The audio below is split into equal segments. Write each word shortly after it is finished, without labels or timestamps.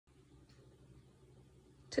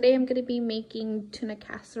Today I'm going to be making tuna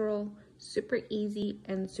casserole, super easy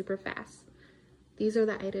and super fast. These are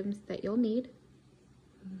the items that you'll need: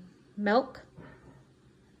 milk,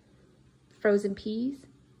 frozen peas,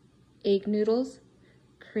 egg noodles,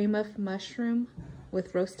 cream of mushroom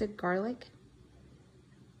with roasted garlic,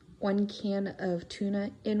 1 can of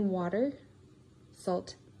tuna in water,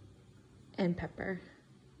 salt, and pepper.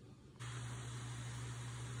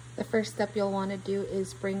 The first step you'll want to do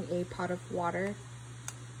is bring a pot of water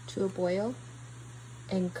to a boil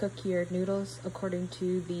and cook your noodles according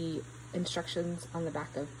to the instructions on the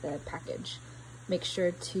back of the package. Make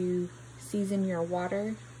sure to season your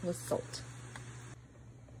water with salt.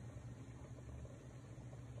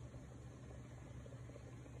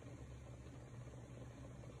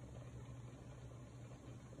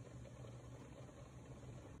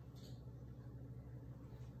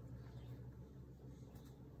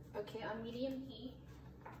 Okay, on medium heat,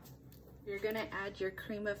 you're gonna add your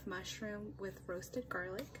cream of mushroom with roasted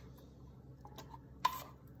garlic.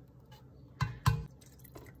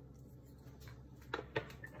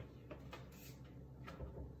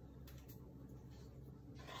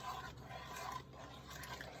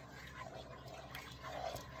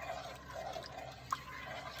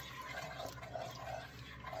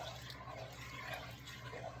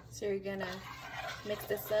 So you're gonna mix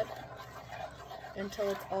this up until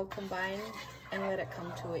it's all combined and let it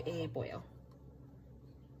come to a boil.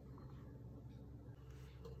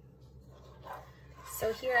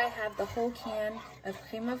 So here I have the whole can of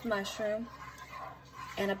cream of mushroom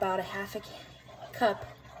and about a half a cup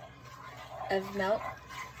of milk,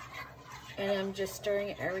 and I'm just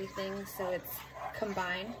stirring everything so it's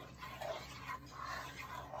combined.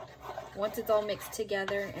 Once it's all mixed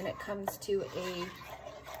together and it comes to a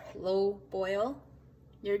low boil,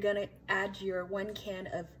 you're gonna add your 1 can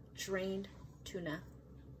of drained tuna.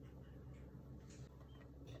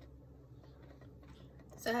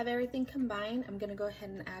 So I have everything combined. I'm gonna go ahead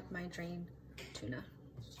and add my drained tuna.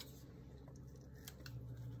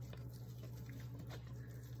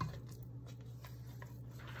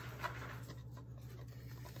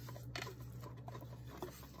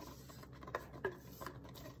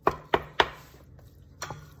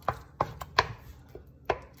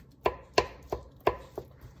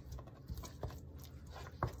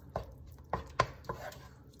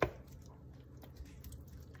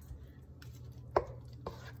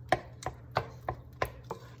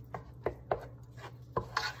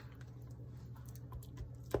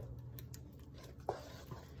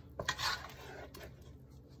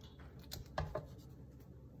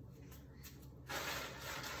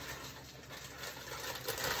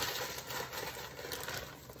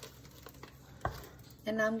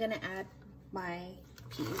 And now I'm gonna add my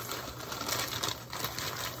peas.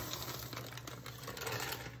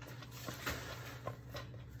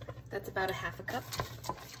 That's about a half a cup.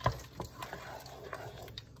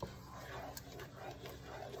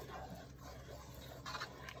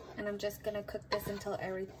 And I'm just gonna cook this until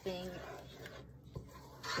everything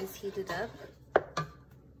is heated up.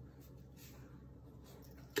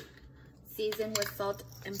 Season with salt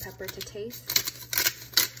and pepper to taste.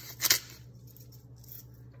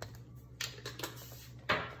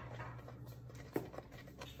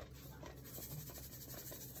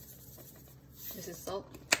 This is salt.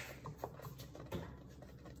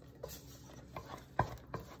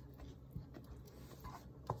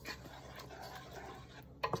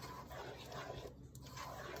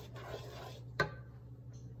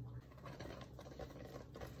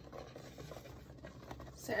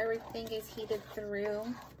 So everything is heated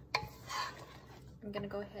through. I'm gonna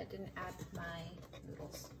go ahead and add my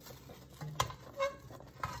noodles.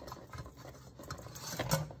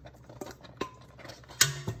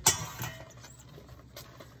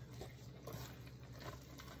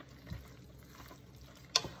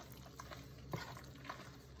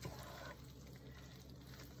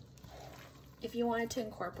 If you wanted to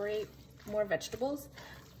incorporate more vegetables,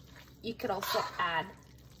 you could also add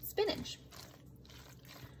spinach.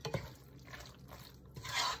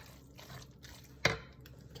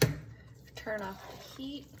 Turn off the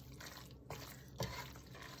heat.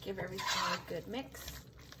 Give everything a good mix.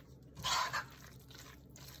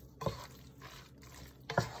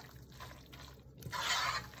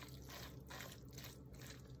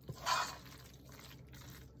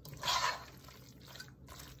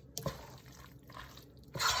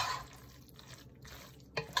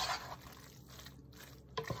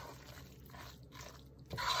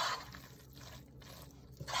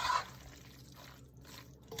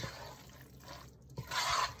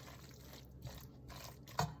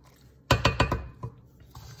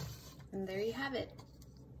 And there you have it.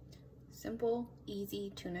 Simple,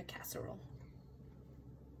 easy tuna casserole.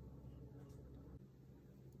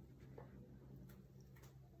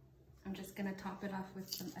 I'm just gonna top it off with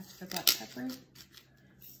some extra black pepper.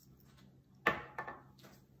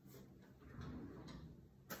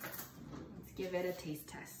 Let's give it a taste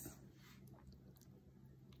test.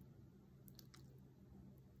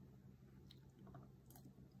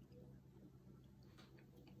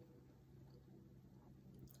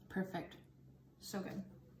 Perfect. So good.